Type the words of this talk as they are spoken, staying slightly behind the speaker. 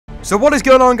So what is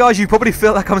going on, guys? You probably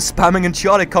feel like I'm spamming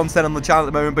Uncharted content on the channel at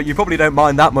the moment, but you probably don't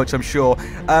mind that much, I'm sure.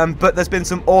 But there's been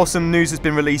some awesome news that's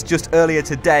been released just earlier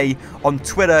today on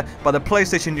Twitter by the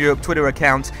PlayStation Europe Twitter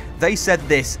account. They said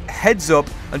this: heads up,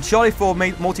 Uncharted 4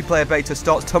 multiplayer beta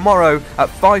starts tomorrow at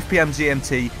 5 PM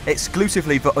GMT,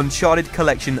 exclusively for Uncharted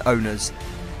Collection owners.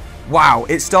 Wow,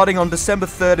 it's starting on December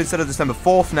 3rd instead of December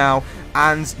 4th now,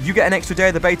 and you get an extra day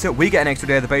of the beta, we get an extra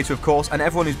day of the beta, of course, and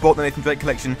everyone who's bought the Nathan Drake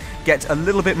collection gets a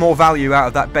little bit more value out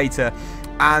of that beta.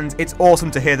 And it's awesome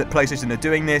to hear that PlayStation are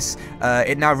doing this.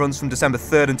 It now runs from December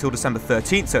 3rd until December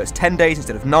 13th, so it's 10 days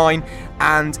instead of 9,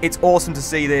 and it's awesome to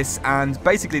see this. And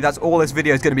basically that's all this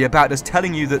video is going to be about, just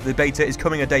telling you that the beta is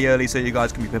coming a day early so you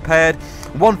guys can be prepared.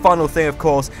 One final thing, of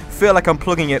course, feel like I'm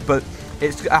plugging it, but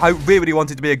I really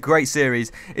want it to be a great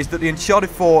series, is that the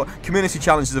Uncharted 4 community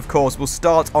challenges, of course, will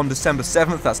start on December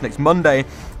 7th, that's next Monday,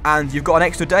 and you've got an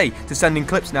extra day to send in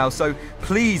clips now, so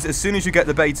please, as soon as you get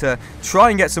the beta, try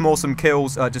and get some awesome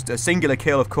kills, just a singular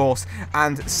kill, of course,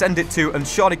 and send it to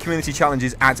Uncharted Community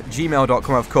Challenges at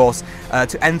gmail.com, of course,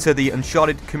 to enter the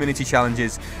Uncharted Community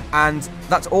Challenges. And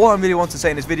that's all I really want to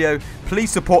say in this video. Please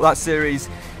support that series.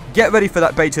 Get ready for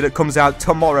that beta that comes out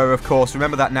tomorrow, of course.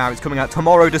 Remember that now. It's coming out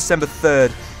tomorrow, December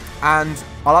 3rd. And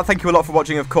I'd like to thank you a lot for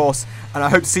watching, of course. And I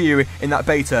hope to see you in that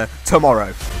beta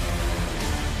tomorrow.